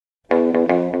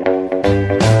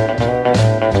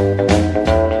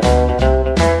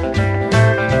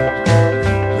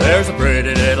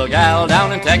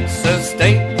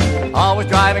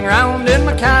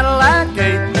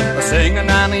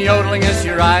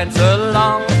rides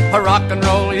along, a rock and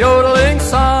roll yodeling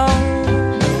song,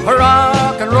 a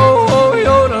rock and roll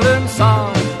yodeling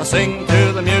song. I sing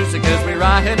to the music as we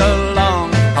ride along.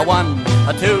 A one,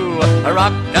 a two, a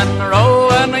rock and a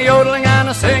roll, and a yodeling and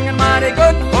a singing mighty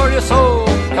good for your soul.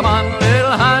 Come on,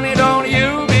 little honey, don't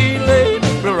you be late.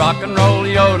 We'll rock and roll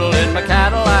yodel in my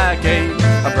Cadillac 8.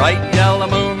 A bright yellow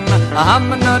moon, a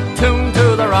humming a tune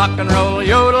to the rock and roll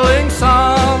yodeling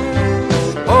song.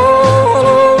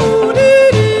 Oh, dee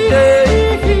dee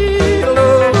dee,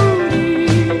 oh,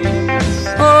 dee.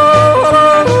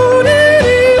 Oh, dee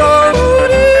dee, oh,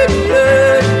 dee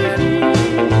dee.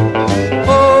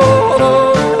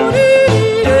 Oh, dee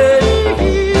dee, oh,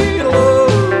 dee.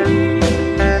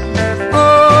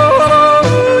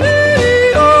 Oh,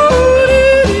 dee, oh,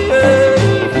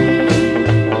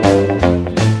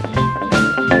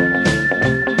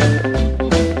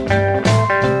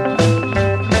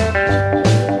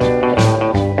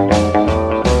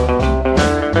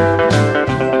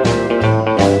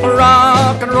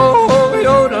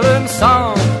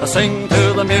 sing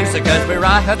to the music as we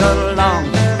ride along.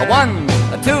 A one,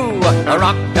 a two, a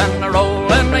rock and a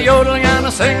roll, and a yodeling and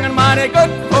a singing mighty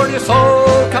good for your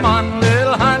soul. Come on,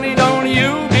 little honey, don't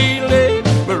you be late.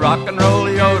 We'll rock and roll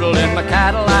yodel in my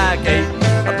Cadillac 8.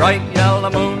 A bright yellow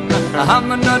moon, a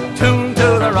humming a tune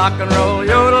to the rock and roll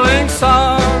yodeling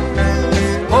song.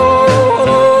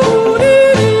 Oh,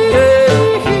 dee dee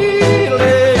dee,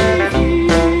 dee.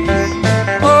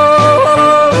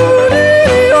 Oh,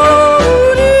 dee,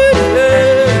 oh,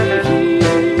 dee.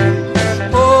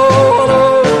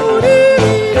 Oh,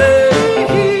 dee,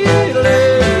 dee,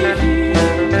 dee.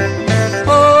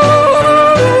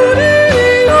 Oh,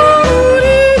 dee,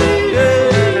 oh, dee.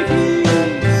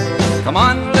 Come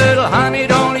on, little honey,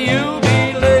 don't you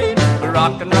be late. We'll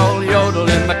rock and roll yodel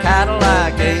in my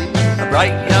Cadillac 8. A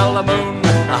bright yellow moon,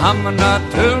 a humming a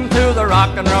tune to the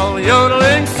rock and roll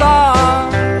yodeling song.